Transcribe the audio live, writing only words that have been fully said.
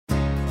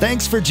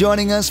Thanks for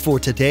joining us for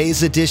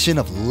today's edition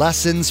of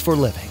Lessons for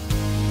Living.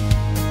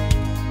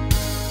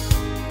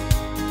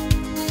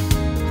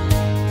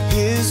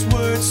 His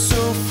word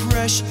so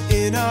fresh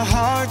in our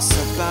hearts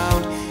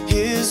abound.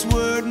 His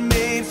word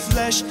made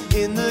flesh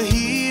in the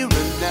here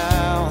and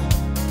now.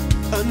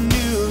 A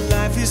new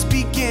life is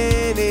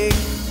beginning.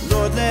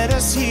 Lord, let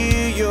us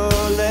hear your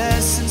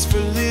lessons for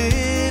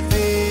living.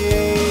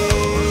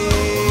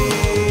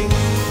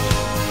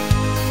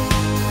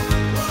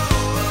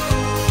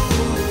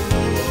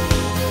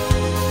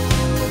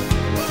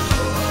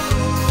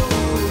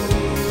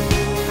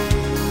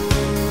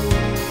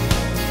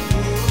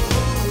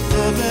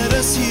 Lord, let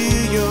us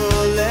hear your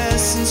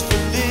lessons for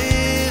living.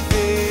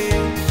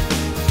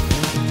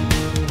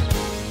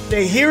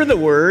 They hear the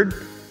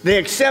word, they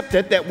accept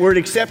it. That word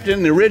accepted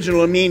in the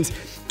original means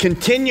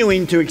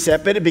continuing to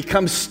accept it. It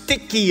becomes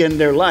sticky in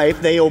their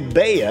life. They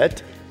obey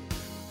it.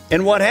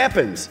 And what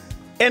happens?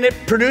 And it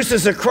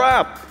produces a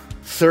crop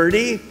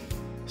 30,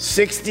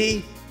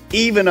 60,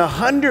 even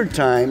 100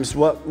 times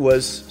what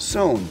was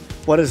sown.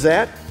 What is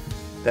that?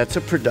 That's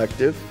a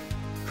productive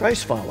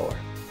Christ follower.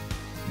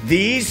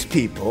 These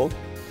people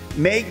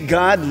make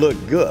God look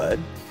good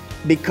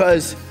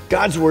because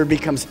God's word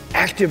becomes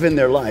active in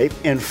their life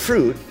and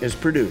fruit is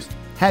produced.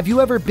 Have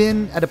you ever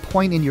been at a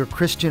point in your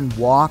Christian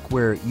walk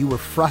where you were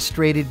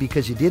frustrated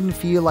because you didn't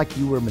feel like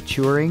you were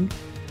maturing?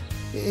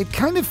 It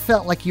kind of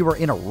felt like you were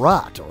in a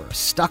rut or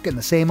stuck in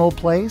the same old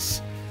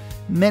place.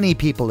 Many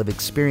people have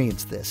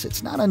experienced this.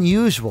 It's not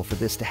unusual for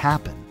this to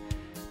happen.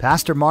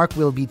 Pastor Mark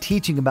will be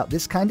teaching about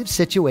this kind of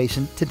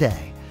situation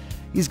today.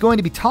 He's going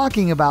to be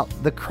talking about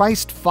the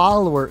Christ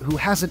follower who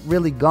hasn't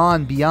really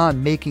gone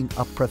beyond making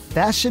a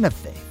profession of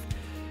faith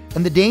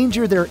and the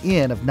danger they're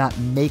in of not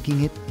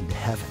making it into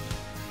heaven.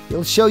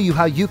 He'll show you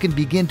how you can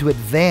begin to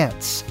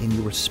advance in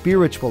your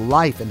spiritual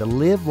life and to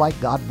live like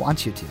God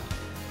wants you to.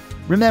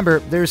 Remember,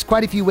 there's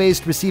quite a few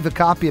ways to receive a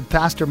copy of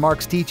Pastor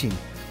Mark's teaching.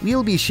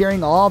 We'll be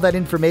sharing all that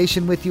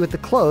information with you at the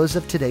close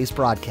of today's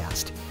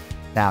broadcast.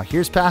 Now,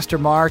 here's Pastor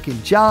Mark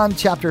in John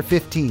chapter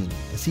 15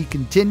 as he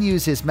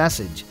continues his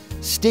message,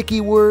 Sticky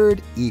Word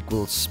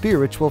Equals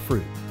Spiritual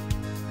Fruit.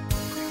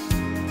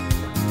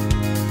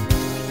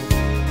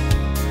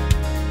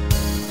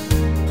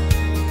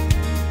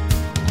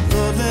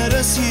 Let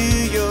us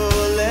hear your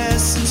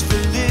lessons for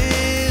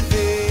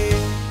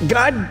living.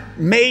 God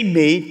made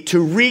me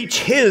to reach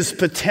his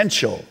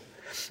potential.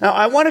 Now,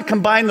 I want to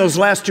combine those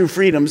last two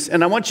freedoms,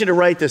 and I want you to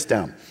write this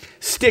down.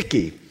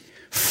 Sticky,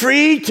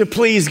 free to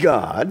please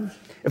God.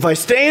 If I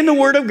stay in the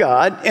Word of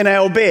God and I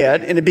obey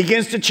it and it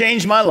begins to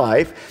change my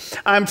life,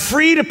 I'm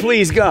free to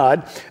please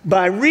God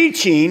by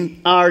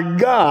reaching our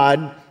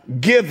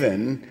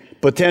God-given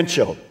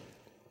potential.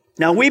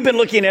 Now, we've been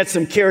looking at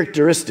some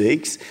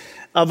characteristics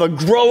of a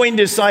growing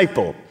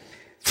disciple.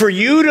 For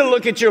you to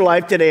look at your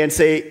life today and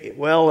say,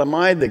 well, am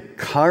I the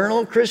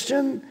carnal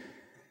Christian?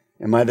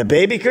 Am I the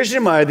baby Christian?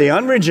 Am I the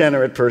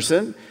unregenerate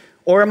person?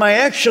 Or am I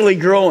actually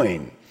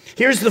growing?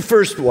 Here's the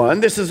first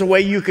one. This is a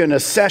way you can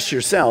assess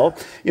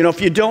yourself. You know,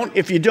 if you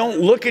don't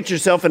look at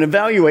yourself and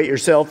evaluate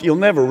yourself, you'll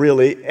never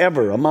really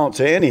ever amount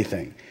to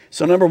anything.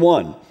 So number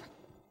one,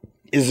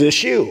 is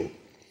this you?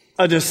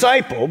 A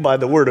disciple, by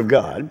the Word of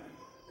God,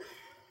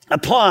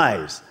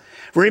 applies,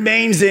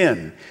 remains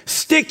in,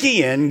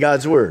 sticky in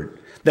God's Word.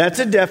 That's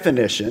a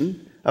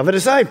definition of a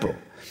disciple.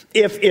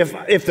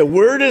 If the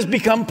Word has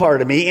become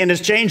part of me and is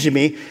changing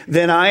me,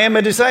 then I am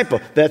a disciple.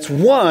 That's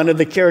one of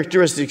the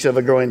characteristics of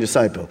a growing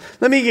disciple.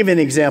 Let me give you an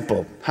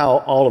example how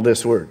all of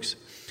this works.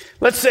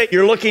 Let's say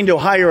you're looking to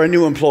hire a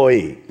new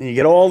employee, and you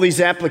get all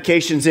these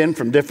applications in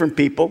from different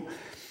people,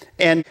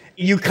 and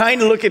you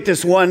kind of look at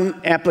this one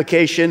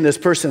application, this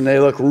person, they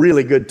look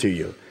really good to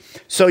you.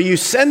 So you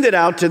send it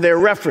out to their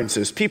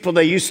references, people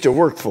they used to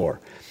work for.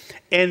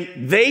 And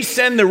they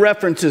send the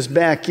references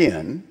back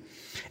in.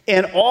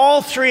 And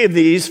all three of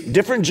these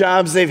different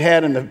jobs they've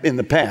had in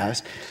the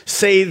past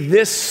say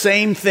this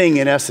same thing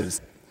in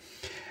essence.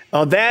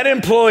 That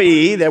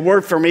employee that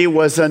worked for me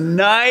was a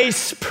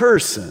nice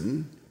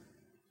person,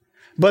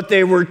 but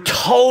they were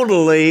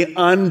totally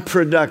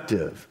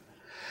unproductive.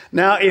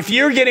 Now, if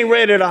you're getting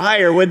ready to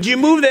hire, would you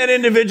move that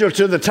individual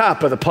to the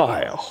top of the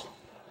pile?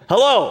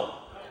 Hello?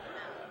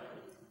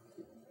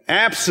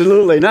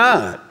 Absolutely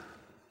not.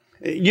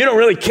 You don't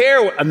really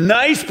care a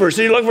nice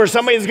person. You look for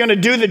somebody that's going to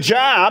do the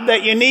job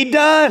that you need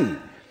done.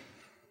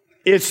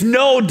 It's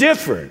no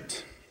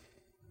different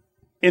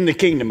in the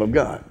kingdom of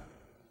God.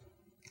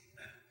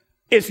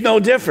 It's no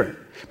different.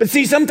 But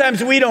see,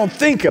 sometimes we don't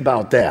think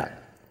about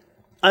that.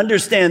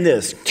 Understand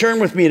this. Turn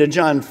with me to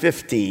John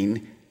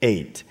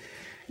 15:8.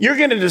 You're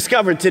going to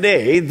discover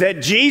today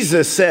that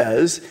Jesus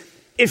says,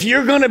 if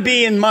you're going to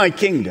be in my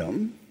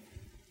kingdom,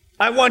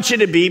 I want you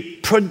to be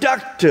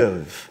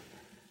productive.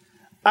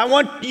 I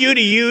want you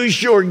to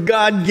use your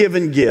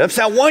God-given gifts.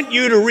 I want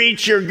you to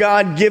reach your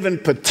God-given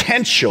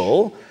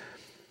potential.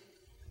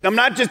 I'm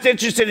not just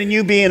interested in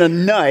you being a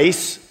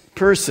nice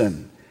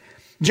person.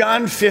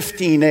 John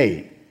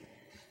 15:8.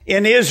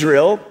 In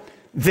Israel,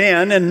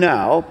 then and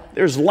now,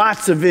 there's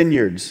lots of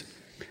vineyards.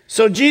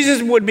 So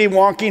Jesus would be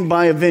walking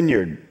by a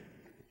vineyard.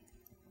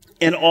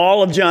 And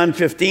all of John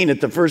 15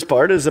 at the first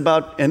part is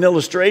about an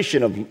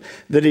illustration of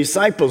the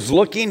disciples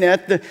looking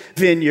at the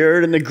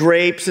vineyard and the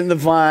grapes and the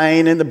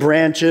vine and the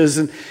branches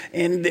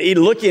and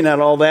looking at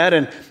all that.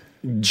 And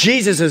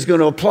Jesus is going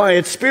to apply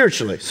it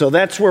spiritually. So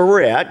that's where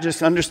we're at.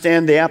 Just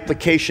understand the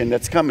application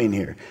that's coming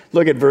here.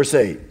 Look at verse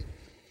 8.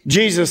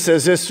 Jesus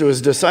says this to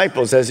his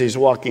disciples as he's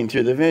walking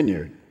through the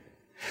vineyard.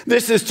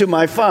 This is to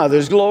my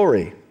Father's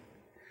glory,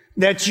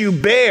 that you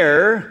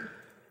bear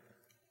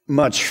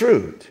much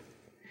fruit,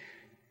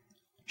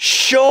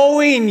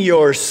 showing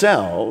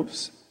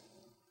yourselves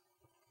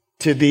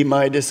to be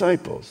my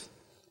disciples.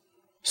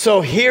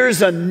 So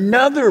here's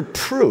another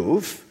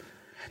proof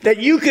that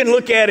you can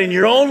look at in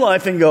your own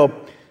life and go,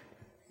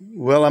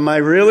 well, am I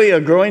really a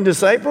growing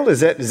disciple?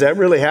 Is that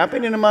really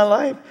happening in my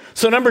life?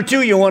 So number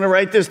 2, you want to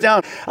write this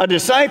down. A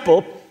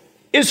disciple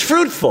is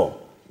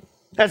fruitful.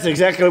 That's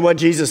exactly what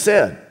Jesus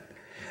said.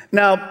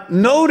 Now,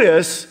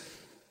 notice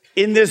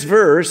in this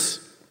verse,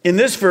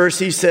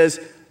 he says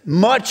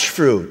much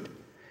fruit.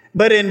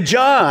 But in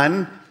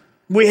John,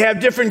 we have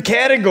different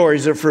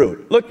categories of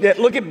fruit. Look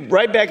at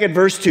right back at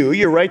verse 2.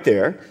 You're right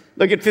there.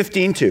 Look at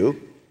 15:2.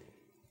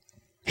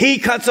 He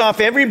cuts off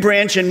every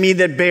branch in me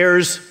that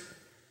bears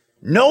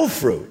no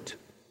fruit,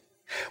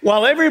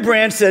 while every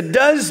branch that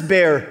does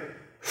bear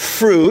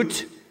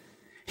fruit,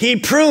 he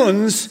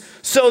prunes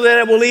so that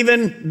it will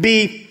even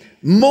be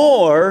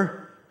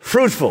more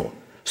fruitful.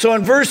 So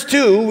in verse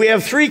 2, we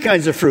have 3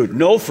 kinds of fruit.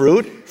 No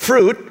fruit,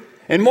 fruit,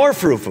 and more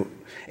fruit.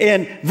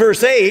 In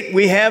verse 8,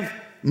 we have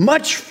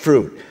much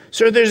fruit.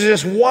 So there's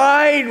this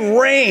wide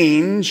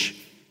range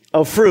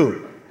of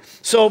fruit.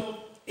 So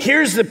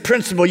here's the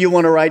principle you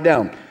want to write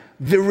down.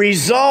 The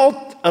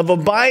result of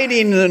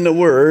abiding in the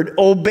Word,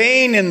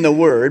 obeying in the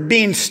Word,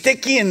 being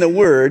sticky in the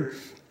Word,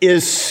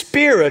 is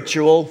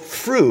spiritual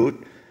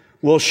fruit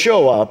will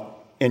show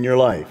up in your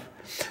life.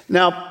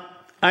 Now,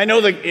 I know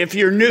that if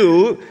you're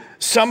new,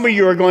 some of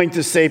you are going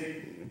to say,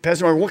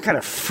 Pastor Mark, what kind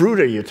of fruit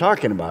are you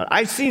talking about?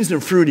 I've seen some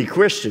fruity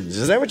Christians.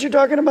 Is that what you're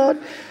talking about?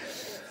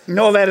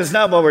 No, that is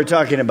not what we're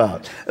talking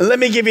about. Let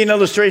me give you an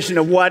illustration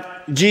of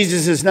what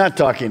Jesus is not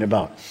talking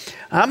about.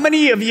 How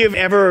many of you have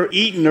ever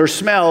eaten or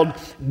smelled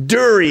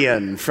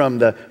durian from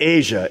the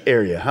Asia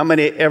area? How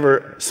many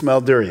ever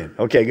smelled durian?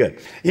 Okay, good.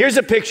 Here's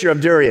a picture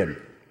of durian.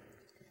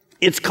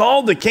 It's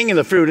called the king of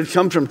the fruit. It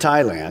comes from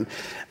Thailand.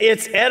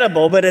 It's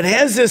edible, but it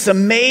has this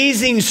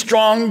amazing,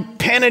 strong,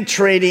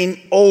 penetrating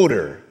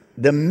odor.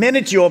 The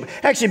minute you open,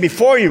 actually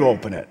before you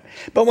open it,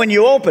 but when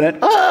you open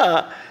it,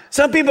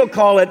 some people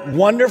call it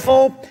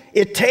wonderful.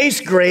 It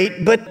tastes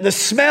great, but the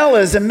smell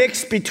is a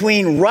mix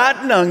between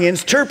rotten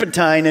onions,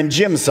 turpentine, and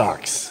gym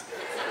socks.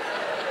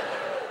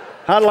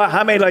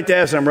 How many like to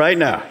have some right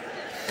now?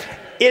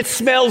 It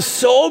smells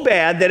so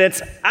bad that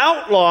it's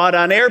outlawed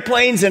on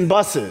airplanes and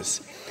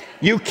buses.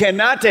 You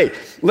cannot take.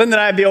 Linda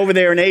and I be over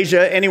there in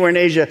Asia, anywhere in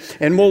Asia,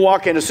 and we'll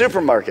walk in a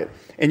supermarket.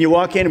 And you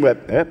walk in and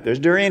go, there's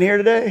durian here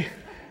today.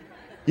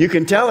 You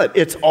can tell it.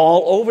 It's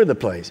all over the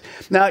place.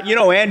 Now, you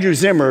know, Andrew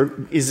Zimmer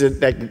is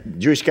that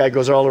Jewish guy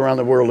goes all around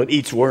the world and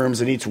eats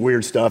worms and eats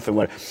weird stuff and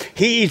what.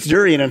 He eats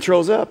durian and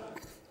throws up.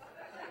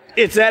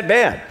 It's that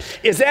bad.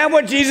 Is that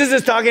what Jesus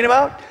is talking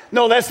about?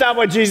 No, that's not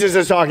what Jesus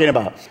is talking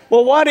about.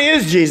 Well, what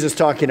is Jesus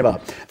talking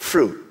about?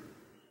 Fruit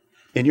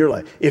in your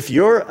life. If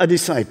you're a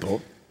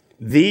disciple,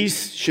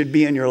 these should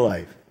be in your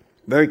life.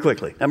 Very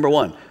quickly. Number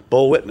 1,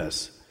 bold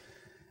witness.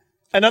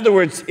 In other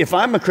words, if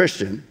I'm a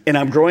Christian and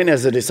I'm growing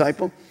as a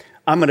disciple,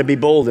 I'm going to be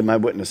bold in my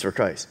witness for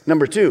Christ.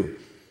 Number 2,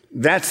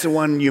 that's the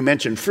one you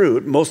mentioned,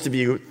 fruit. Most of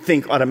you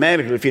think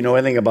automatically, if you know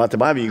anything about the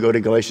Bible, you go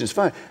to Galatians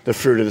 5, the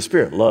fruit of the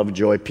Spirit, love,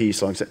 joy,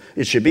 peace, long-suffering.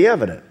 It should be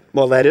evident.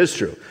 Well, that is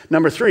true.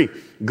 Number 3,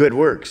 good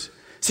works.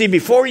 See,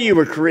 before you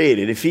were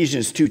created,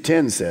 Ephesians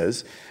 2:10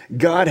 says,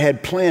 God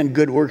had planned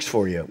good works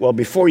for you. Well,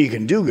 before you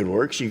can do good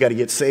works, you got to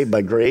get saved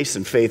by grace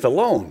and faith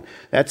alone.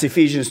 That's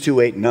Ephesians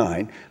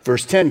 2:8-9.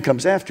 Verse 10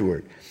 comes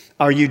afterward.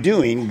 Are you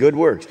doing good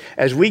works?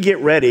 As we get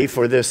ready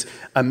for this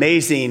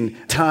amazing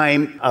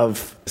time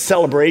of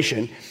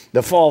celebration,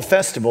 the fall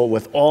festival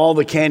with all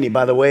the candy.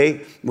 By the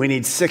way, we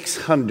need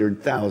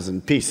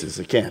 600,000 pieces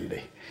of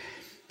candy.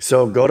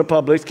 So go to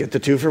Publix, get the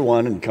 2 for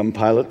 $1, and come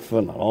pile it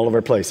from all of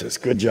our places.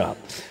 Good job.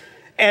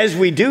 As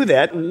we do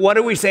that, what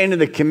are we saying to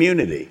the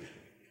community?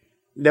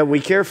 That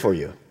we care for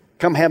you.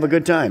 Come have a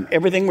good time.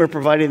 Everything we're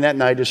providing that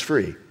night is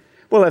free.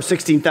 We'll have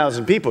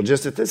 16,000 people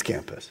just at this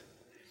campus.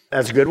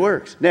 That's good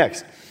works.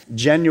 Next,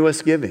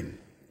 generous giving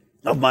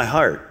of my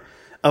heart,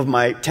 of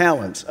my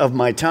talents, of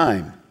my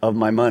time, of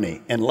my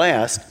money. And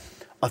last,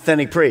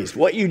 authentic praise.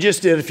 What you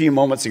just did a few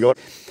moments ago,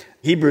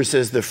 Hebrews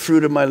says, the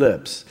fruit of my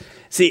lips.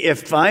 See,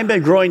 if I'm a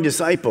growing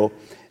disciple,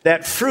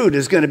 that fruit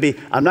is going to be,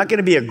 I'm not going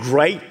to be a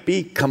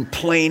gripey,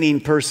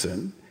 complaining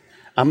person.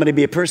 I'm going to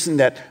be a person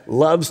that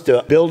loves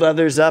to build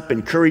others up,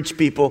 encourage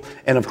people,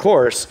 and of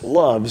course,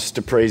 loves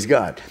to praise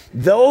God.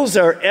 Those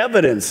are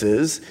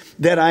evidences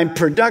that I'm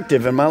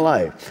productive in my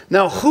life.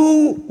 Now,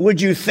 who would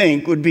you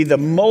think would be the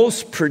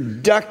most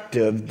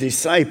productive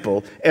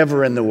disciple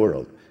ever in the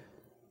world?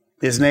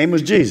 His name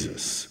was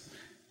Jesus.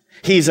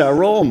 He's our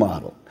role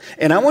model.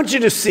 And I want you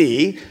to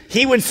see,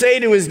 he would say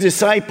to his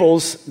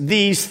disciples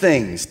these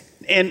things.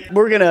 And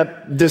we're going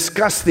to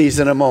discuss these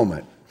in a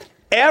moment.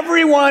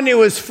 Everyone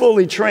who is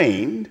fully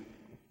trained,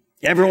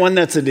 everyone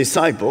that's a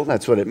disciple,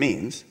 that's what it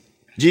means,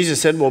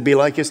 Jesus said, will be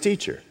like his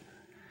teacher.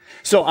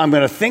 So I'm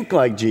going to think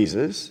like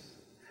Jesus,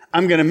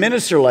 I'm going to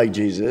minister like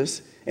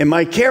Jesus, and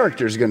my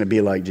character is going to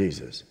be like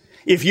Jesus.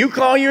 If you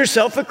call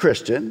yourself a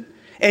Christian,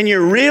 and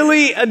you're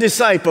really a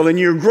disciple, and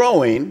you're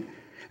growing,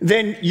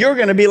 then you're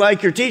going to be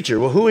like your teacher.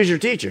 Well, who is your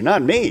teacher?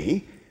 Not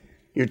me.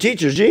 Your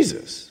teacher's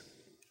Jesus.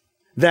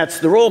 That's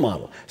the role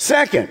model.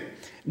 Second,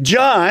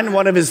 John,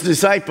 one of his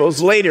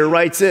disciples, later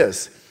writes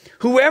this: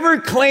 whoever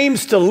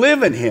claims to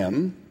live in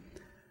him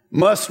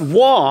must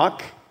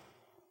walk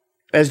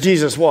as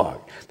Jesus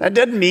walked. That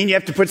doesn't mean you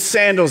have to put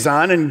sandals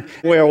on and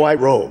wear a white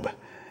robe.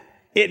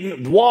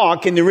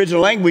 Walk in the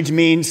original language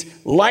means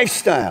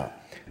lifestyle.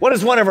 What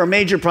is one of our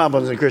major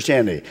problems in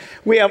Christianity?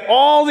 We have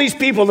all these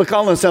people that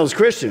call themselves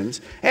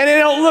Christians, and they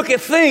don't look a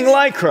thing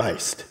like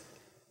Christ.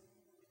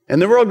 And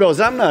the world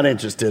goes, I'm not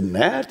interested in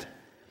that.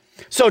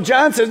 So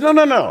John says,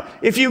 no.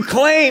 If you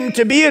claim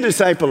to be a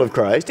disciple of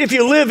Christ, if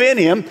you live in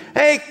him,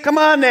 hey, come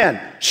on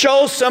then.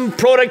 Show some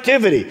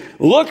productivity.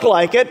 Look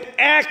like it,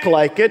 act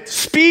like it,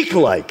 speak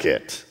like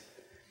it.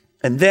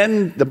 And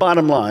then the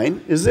bottom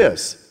line is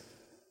this: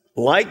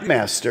 like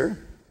master,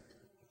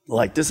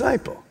 like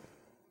disciple.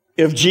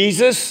 If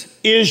Jesus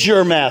is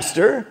your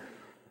master,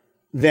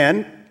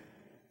 then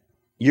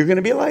you're going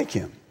to be like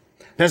him.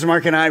 Pastor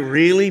Mark and I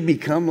really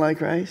become like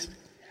Christ?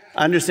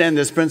 Understand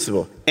this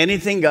principle.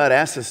 Anything God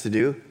asks us to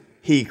do,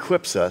 he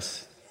equips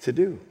us to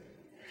do.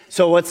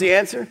 So what's the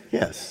answer?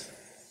 Yes.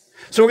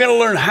 So we're going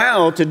to learn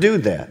how to do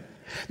that.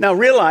 Now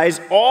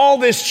realize all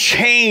this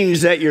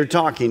change that you're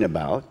talking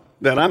about,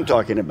 that I'm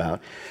talking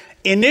about,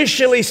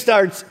 initially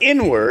starts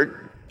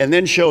inward and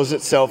then shows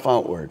itself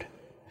outward.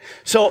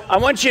 So I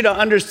want you to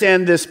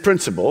understand this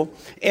principle,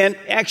 and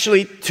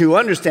actually to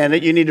understand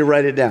it, you need to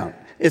write it down.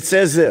 It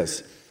says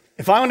this: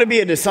 if I want to be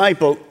a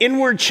disciple,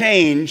 inward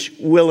change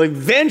will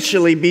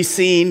eventually be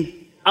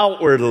seen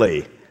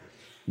outwardly.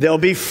 There'll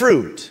be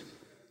fruit.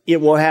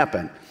 It will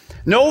happen.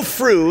 No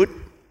fruit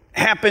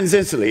happens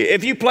instantly.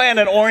 If you plant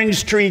an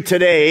orange tree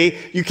today,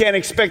 you can't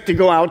expect to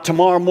go out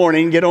tomorrow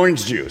morning and get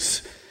orange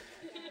juice.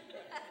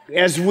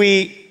 As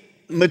we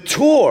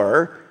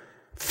mature,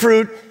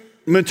 fruit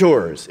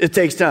matures. It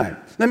takes time.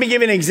 Let me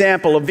give you an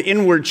example of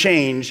inward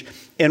change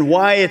and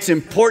why it's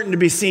important to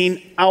be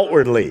seen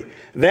outwardly.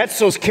 That's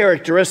those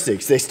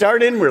characteristics. They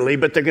start inwardly,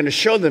 but they're going to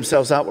show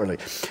themselves outwardly.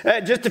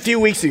 Just a few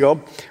weeks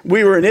ago,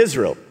 we were in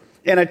Israel,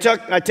 and I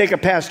take a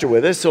pastor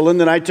with us. So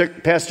Linda and I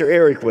took Pastor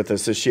Eric with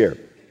us this year.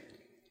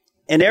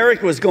 And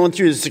Eric was going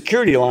through the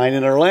security line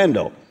in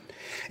Orlando.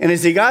 And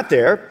as he got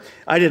there,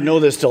 I didn't know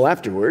this till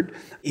afterward,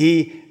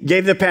 he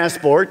gave the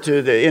passport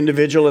to the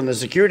individual in the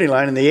security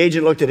line, and the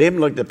agent looked at him,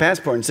 looked at the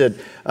passport, and said,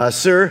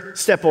 sir,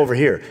 step over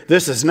here.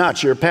 This is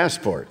not your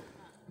passport.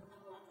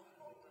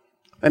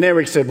 And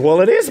Eric said, well,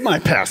 it is my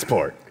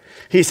passport.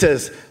 He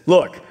says,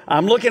 look,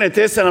 I'm looking at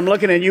this and I'm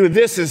looking at you.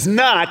 This is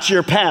not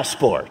your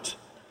passport.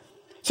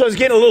 So I was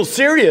getting a little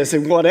serious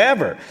and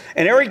whatever.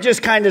 And Eric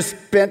just kind of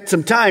spent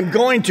some time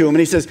going to him, and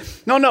he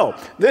says, no,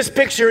 this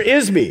picture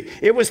is me.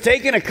 It was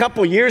taken a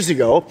couple years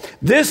ago.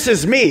 This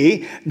is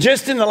me.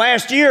 Just in the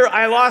last year,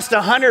 I lost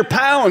 100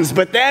 pounds,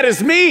 but that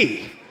is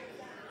me.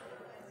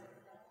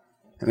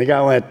 And the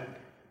guy went,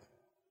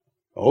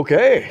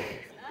 okay,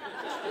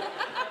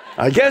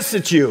 I guess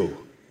it's you.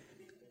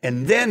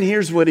 And then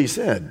here's what he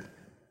said: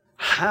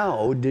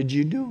 how did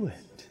you do it?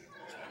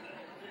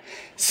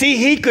 See,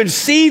 he could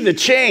see the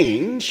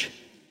change.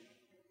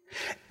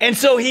 And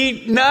so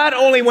he, not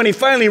only when he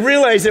finally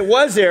realized it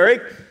was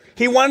Eric,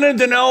 he wanted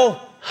to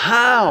know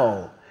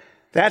how.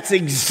 That's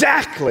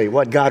exactly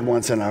what God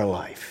wants in our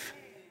life.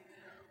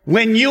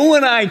 When you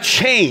and I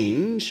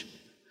change,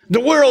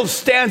 the world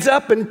stands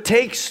up and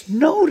takes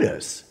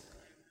notice.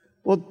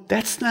 Well,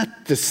 that's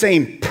not the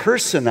same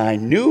person I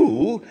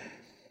knew.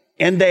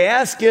 And they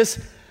ask us,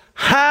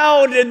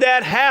 how did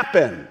that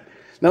happen?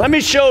 Now, let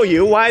me show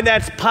you why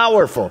that's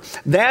powerful.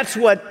 That's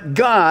what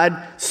God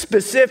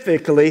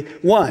specifically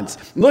wants.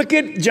 Look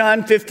at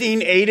John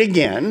 15:8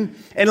 again,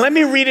 and let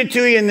me read it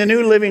to you in the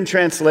New Living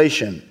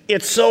Translation.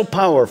 It's so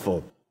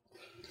powerful.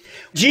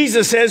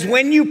 Jesus says,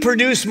 when you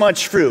produce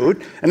much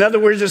fruit, in other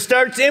words, it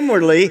starts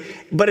inwardly,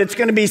 but it's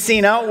going to be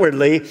seen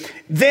outwardly,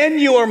 then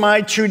you are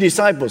my true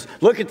disciples.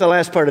 Look at the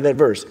last part of that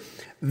verse.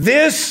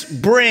 This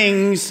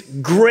brings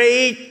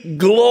great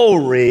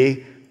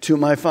glory to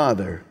my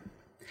Father.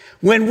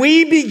 When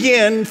we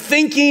begin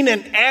thinking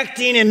and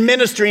acting and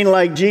ministering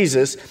like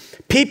Jesus,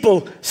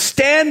 people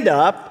stand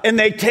up and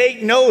they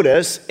take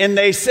notice and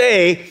they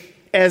say,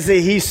 as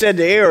he said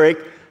to Eric,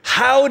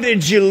 how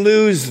did you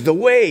lose the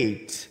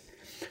weight?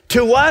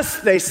 To us,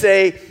 they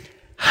say,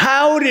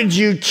 how did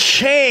you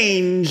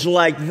change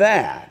like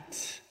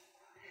that?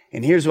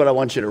 And here's what I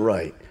want you to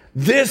write.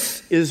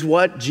 This is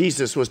what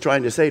Jesus was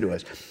trying to say to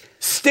us.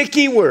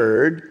 Sticky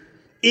word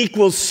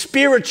equals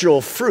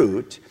spiritual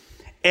fruit,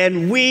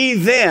 and we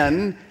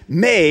then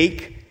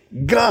make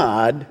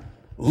God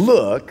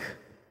look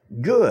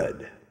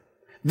good.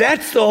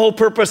 That's the whole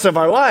purpose of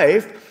our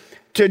life,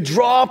 to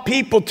draw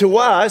people to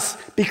us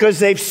because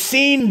they've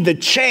seen the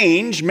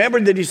change. Remember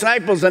the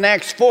disciples in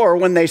Acts 4,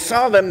 when they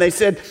saw them, they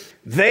said,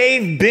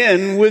 they've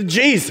been with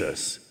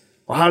Jesus.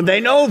 Well, how did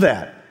they know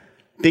that?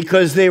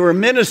 Because they were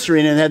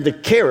ministering and had the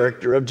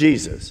character of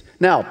Jesus.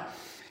 Now,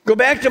 go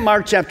back to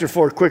Mark chapter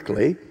 4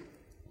 quickly.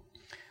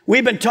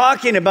 We've been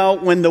talking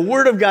about when the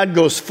word of God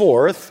goes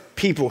forth,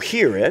 people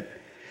hear it.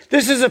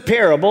 This is a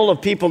parable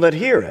of people that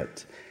hear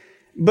it.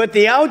 But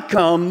the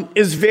outcome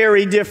is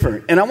very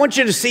different. And I want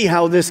you to see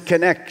how this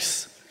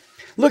connects.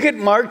 Look at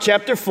Mark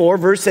chapter 4,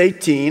 verse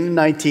 18 and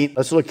 19.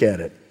 Let's look at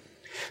it.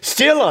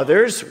 Still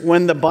others,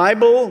 when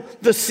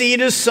the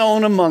seed is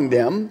sown among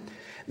them,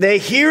 they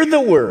hear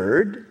the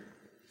word,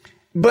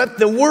 but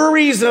the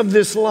worries of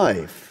this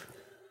life,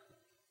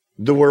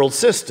 the world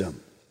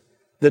system,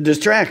 the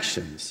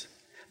distractions,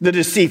 the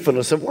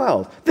deceitfulness of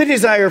wealth, the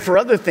desire for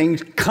other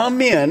things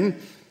come in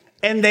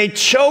and they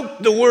choke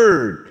the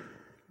word.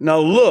 Now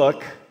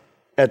look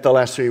at the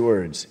last three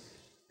words.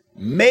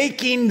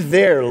 Making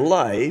their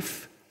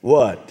life,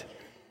 what?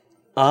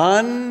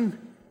 Unfruitful.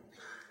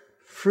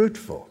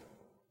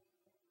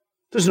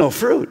 There's no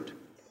fruit.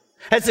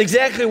 That's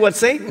exactly what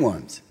Satan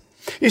wants.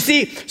 You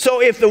see,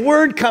 so if the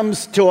word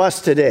comes to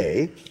us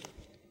today,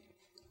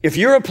 if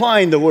you're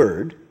applying the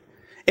word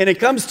and it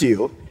comes to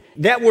you,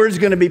 that word's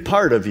going to be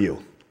part of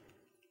you.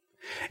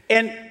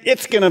 And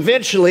it's going to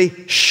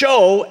eventually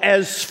show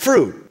as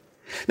fruit.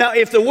 Now,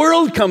 if the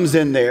world comes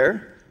in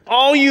there,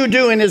 all you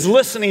doing is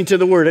listening to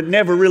the word. It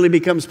never really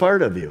becomes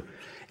part of you.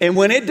 And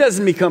when it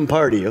doesn't become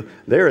part of you,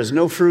 there is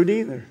no fruit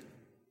either.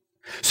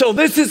 So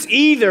this is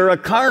either a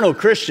carnal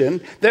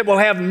Christian that will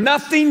have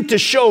nothing to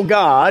show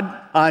God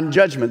on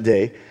Judgment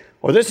Day,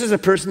 or this is a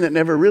person that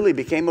never really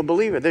became a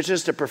believer. They're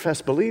just a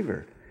professed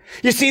believer.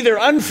 You see, they're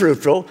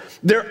unfruitful.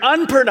 They're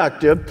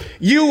unproductive.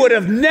 You would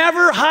have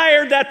never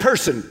hired that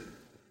person,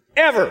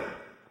 ever,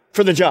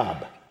 for the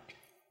job.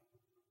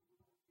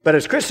 But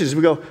as Christians,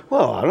 we go,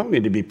 well, I don't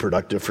need to be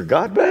productive for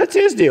God, but that's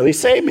his deal. He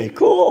saved me.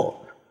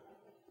 Cool.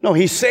 No,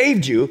 he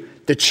saved you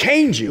to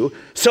change you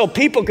so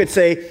people could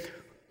say,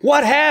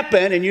 what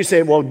happened? And you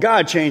say, well,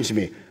 God changed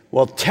me.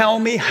 Well, tell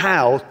me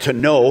how to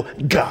know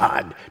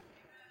God.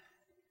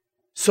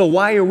 So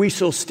why are we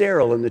so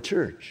sterile in the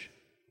church?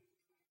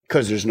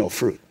 Because there's no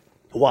fruit.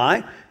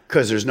 Why?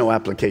 Because there's no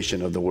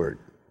application of the word.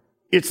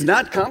 It's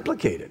not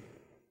complicated.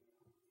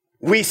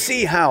 We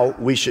see how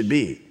we should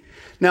be.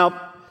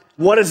 Now,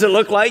 what does it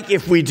look like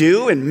if we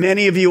do? And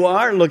many of you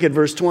are. Look at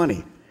verse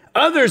 20.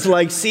 Others,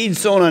 like seed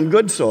sown on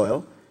good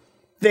soil,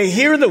 they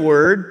hear the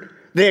word,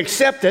 they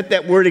accept it.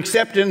 That word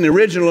accepted in the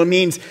original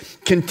means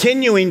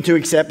continuing to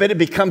accept it. It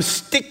becomes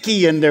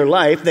sticky in their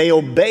life. They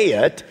obey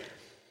it.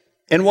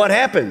 And what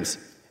happens?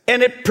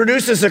 And it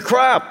produces a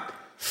crop,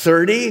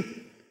 30,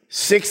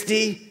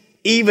 60,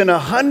 even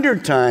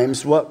 100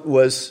 times what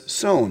was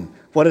sown.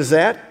 What is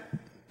that?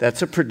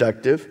 That's a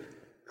productive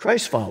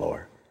Christ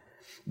follower.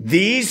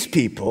 These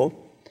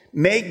people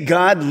make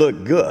God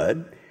look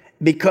good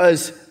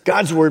because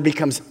God's word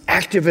becomes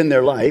active in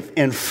their life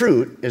and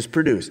fruit is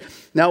produced.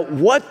 Now,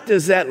 what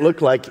does that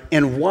look like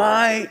and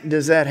why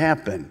does that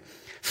happen?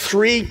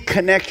 3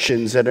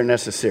 connections that are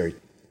necessary.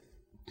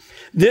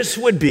 This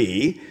would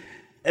be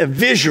a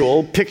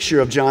visual picture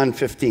of John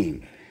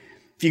 15.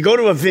 If you go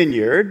to a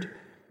vineyard,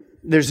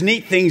 there's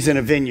neat things in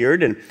a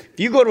vineyard. And if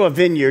you go to a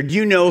vineyard,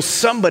 you know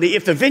somebody,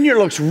 if the vineyard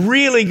looks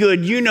really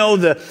good, you know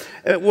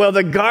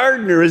the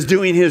gardener is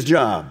doing his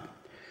job.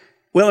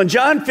 Well, in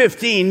John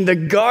 15, the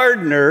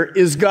gardener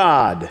is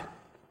God.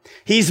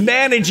 He's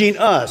managing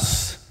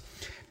us.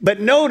 But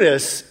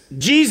notice,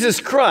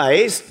 Jesus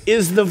Christ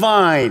is the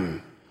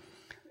vine.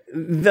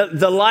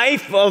 The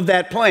life of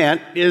that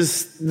plant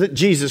is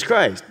Jesus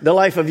Christ. The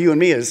life of you and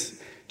me is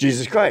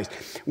Jesus Christ.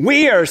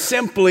 We are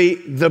simply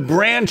the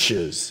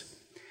branches.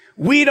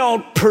 We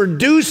don't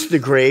produce the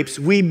grapes,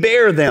 we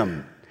bear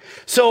them.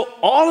 So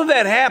all of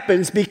that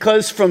happens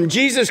because from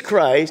Jesus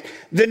Christ,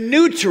 the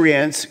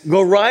nutrients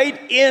go right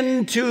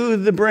into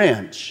the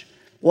branch.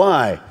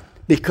 Why?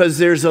 Because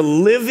there's a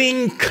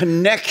living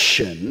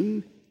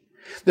connection.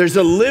 There's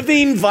a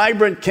living,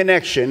 vibrant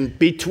connection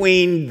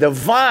between the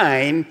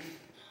vine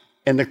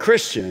and the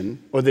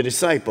Christian or the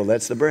disciple.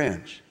 That's the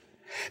branch.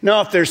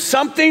 Now, if there's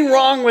something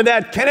wrong with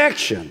that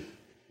connection,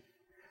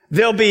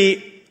 there'll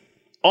be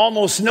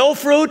almost no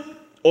fruit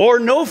or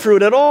no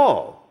fruit at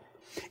all.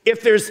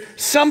 If there's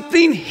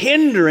something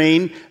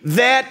hindering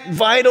that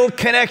vital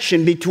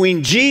connection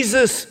between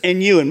Jesus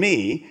and you and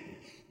me,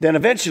 then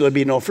eventually there'll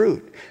be no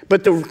fruit.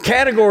 But the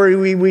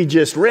category we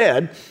just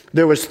read,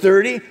 there was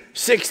 30,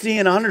 60,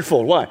 and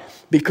 100-fold. Why?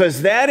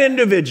 Because that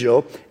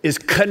individual is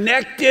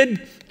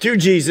connected through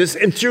Jesus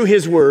and through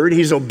his word.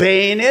 He's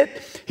obeying it.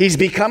 He's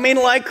becoming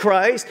like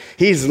Christ.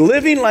 He's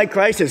living like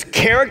Christ. His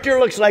character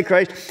looks like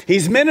Christ.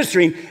 He's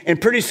ministering.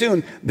 And pretty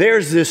soon,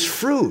 there's this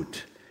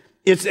fruit.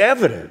 It's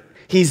evident.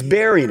 He's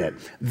bearing it.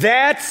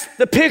 That's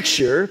the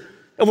picture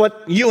of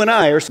what you and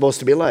I are supposed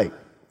to be like.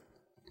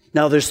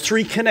 Now, there's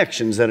 3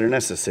 connections that are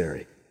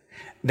necessary.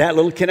 that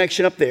little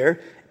connection up there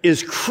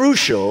is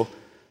crucial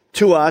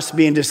to us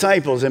being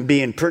disciples and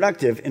being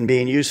productive and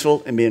being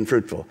useful and being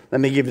fruitful. Let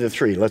me give you the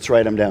three. Let's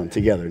write them down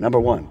together. Number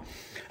one,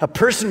 a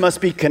person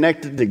must be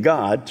connected to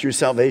God through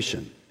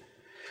salvation.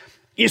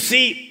 You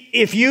see,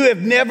 if you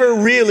have never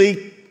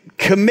really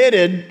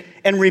committed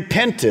and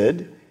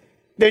repented,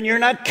 then you're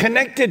not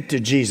connected to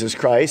Jesus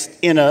Christ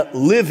in a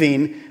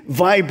living,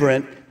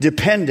 vibrant,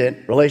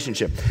 dependent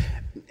relationship.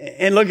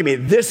 And look at me,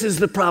 this is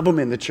the problem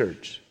in the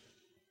church.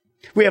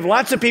 We have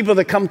lots of people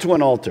that come to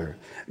an altar,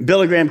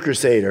 Billy Graham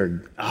Crusade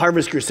or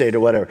Harvest Crusade or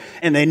whatever,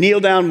 and they kneel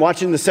down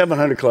watching the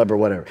 700 Club or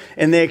whatever,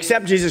 and they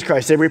accept Jesus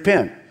Christ, they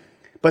repent.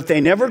 But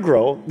they never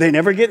grow, they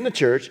never get in the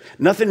church,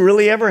 nothing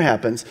really ever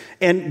happens,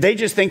 and they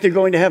just think they're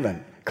going to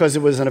heaven because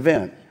it was an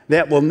event.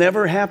 That will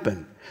never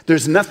happen.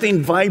 There's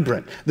nothing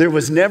vibrant. There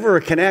was never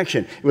a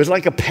connection. It was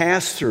like a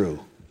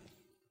pass-through.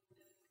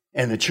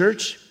 And the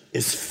church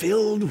is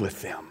filled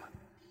with them.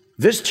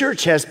 This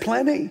church has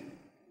plenty.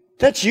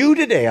 That's you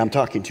today I'm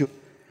talking to.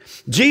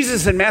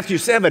 Jesus in Matthew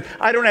 7,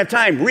 I don't have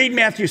time. Read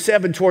Matthew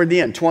 7 toward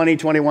the end, 20,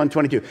 21,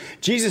 22.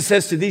 Jesus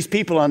says to these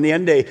people on the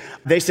end day,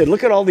 they said,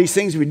 look at all these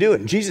things we do.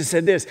 And Jesus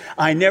said this,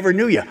 I never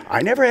knew you.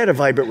 I never had a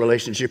vibrant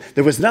relationship.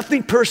 There was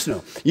nothing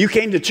personal. You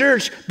came to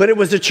church, but it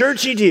was a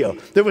churchy deal.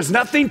 There was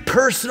nothing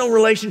personal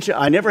relationship.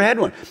 I never had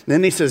one. And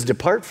then he says,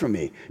 depart from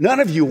me. None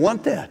of you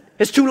want that.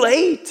 It's too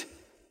late.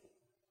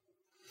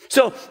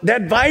 So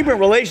that vibrant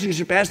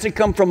relationship has to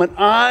come from an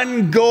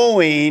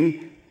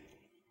ongoing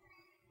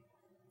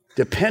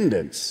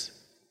dependence,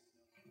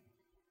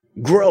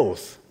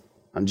 growth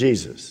on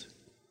Jesus.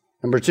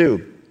 Number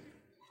two,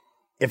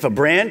 if a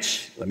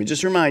branch, let me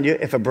just remind you,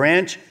 if a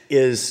branch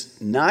is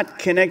not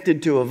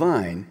connected to a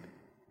vine,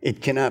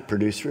 it cannot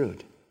produce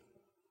fruit.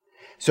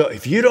 So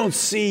if you don't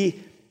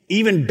see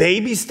even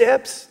baby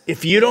steps,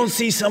 if you don't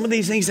see some of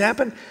these things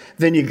happen,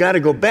 then you got to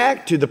go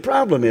back to the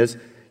problem is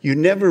you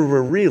never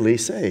were really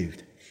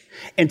saved.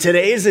 And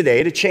today is the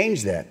day to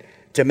change that.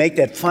 To make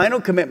that final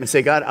commitment,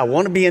 say, God, I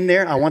want to be in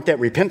there. I want that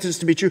repentance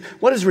to be true.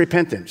 What is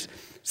repentance?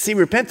 See,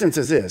 repentance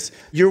is this.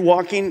 You're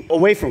walking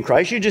away from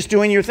Christ. You're just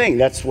doing your thing.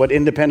 That's what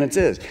independence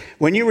is.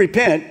 When you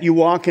repent, you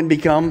walk and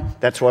become,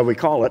 that's why we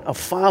call it, a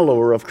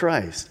follower of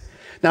Christ.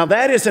 Now,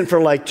 that isn't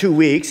for like 2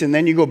 weeks, and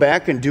then you go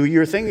back and do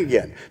your thing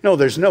again. No,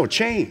 there's no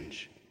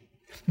change.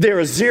 There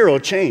is zero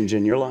change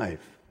in your life.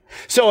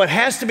 So it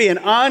has to be an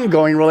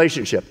ongoing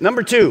relationship.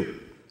 Number two,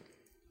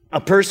 a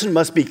person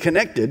must be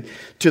connected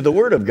to the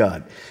Word of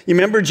God. You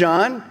remember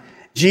John?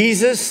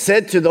 Jesus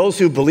said to those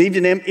who believed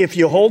in him, if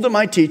you hold to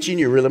my teaching,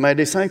 you're really my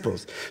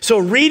disciples. So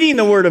reading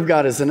the Word of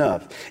God is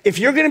enough. If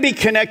you're going to be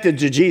connected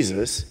to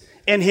Jesus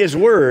and his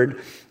Word,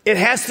 it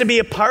has to be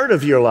a part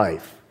of your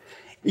life.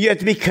 You have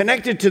to be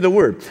connected to the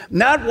Word,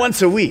 not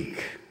once a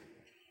week.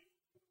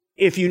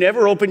 If you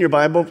never open your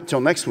Bible until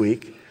next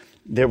week,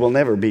 there will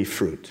never be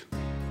fruit.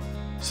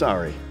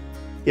 Sorry,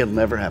 it'll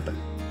never happen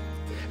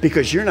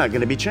because you're not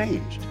going to be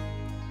changed.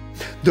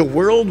 The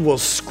world will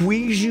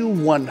squeeze you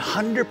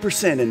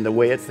 100% in the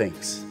way it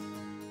thinks.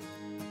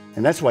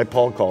 And that's why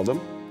Paul called them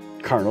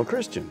carnal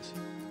Christians.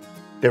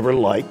 They were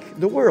like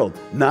the world,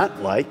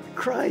 not like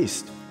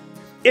Christ.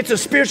 It's a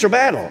spiritual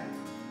battle.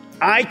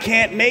 I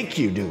can't make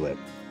you do it.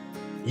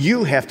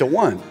 You have to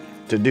want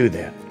to do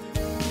that.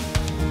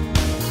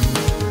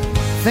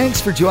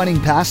 Thanks for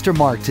joining Pastor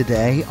Mark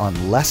today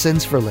on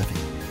Lessons for Living.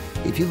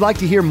 If you'd like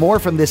to hear more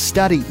from this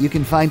study, you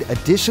can find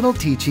additional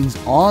teachings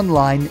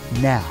online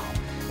now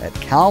at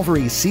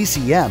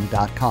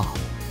calvaryccm.com.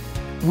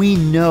 We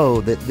know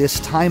that this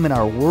time in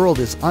our world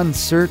is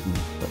uncertain,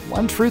 but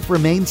one truth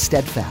remains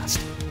steadfast.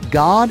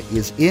 God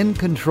is in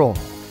control.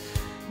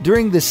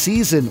 During this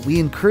season, we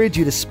encourage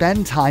you to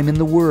spend time in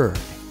the Word,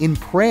 in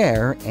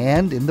prayer,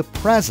 and in the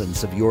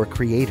presence of your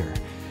Creator.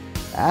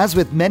 As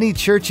with many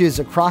churches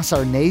across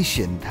our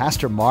nation,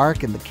 Pastor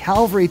Mark and the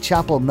Calvary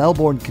Chapel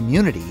Melbourne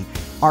community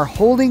are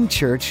holding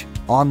church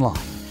online.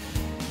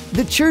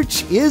 The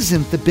church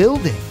isn't the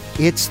building.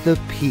 It's the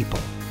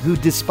people who,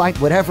 despite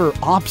whatever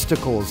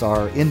obstacles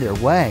are in their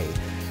way,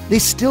 they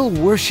still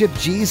worship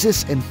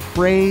Jesus and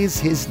praise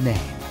his name.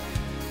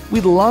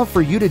 We'd love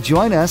for you to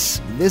join us.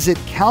 Visit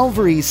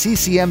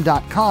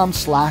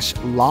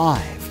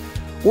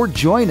calvaryccm.com/live or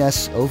join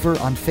us over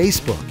on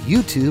Facebook,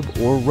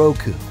 YouTube, or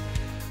Roku.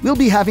 We'll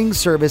be having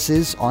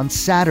services on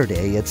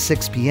Saturday at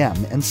 6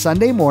 p.m. and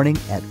Sunday morning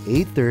at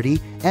 8:30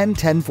 and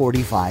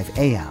 10:45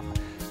 a.m.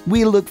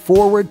 We look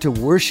forward to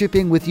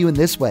worshiping with you in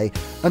this way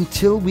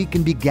until we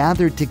can be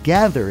gathered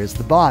together as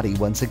the body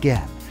once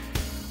again.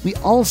 We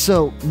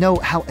also know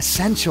how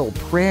essential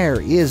prayer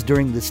is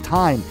during this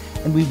time,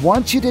 and we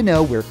want you to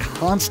know we're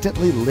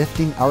constantly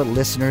lifting our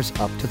listeners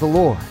up to the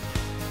Lord.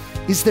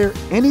 Is there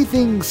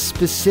anything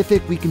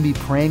specific we can be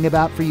praying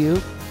about for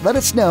you? Let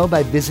us know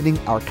by visiting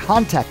our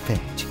contact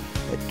page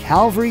at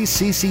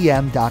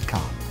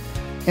calvaryccm.com.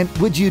 And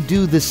would you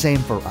do the same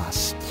for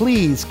us?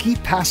 Please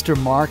keep Pastor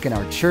Mark and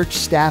our church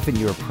staff in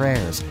your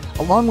prayers,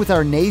 along with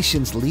our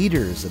nation's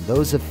leaders and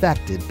those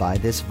affected by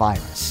this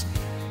virus.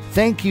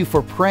 Thank you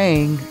for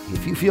praying.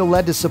 If you feel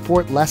led to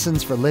support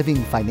Lessons for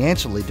Living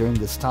financially during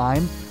this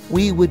time,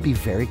 We would be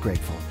very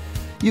grateful.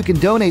 You can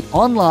donate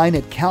online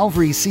at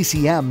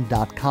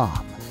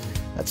calvaryccm.com.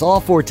 That's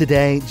all for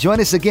today. Join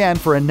us again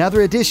for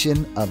another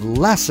edition of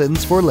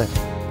Lessons for Living.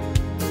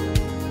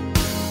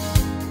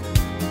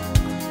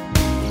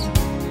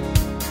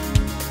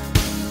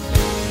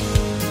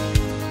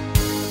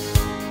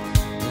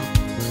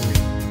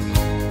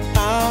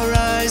 Our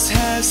eyes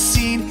have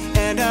seen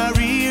and our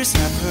ears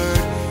have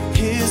heard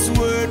His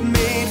word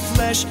made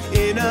flesh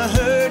in a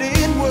herd.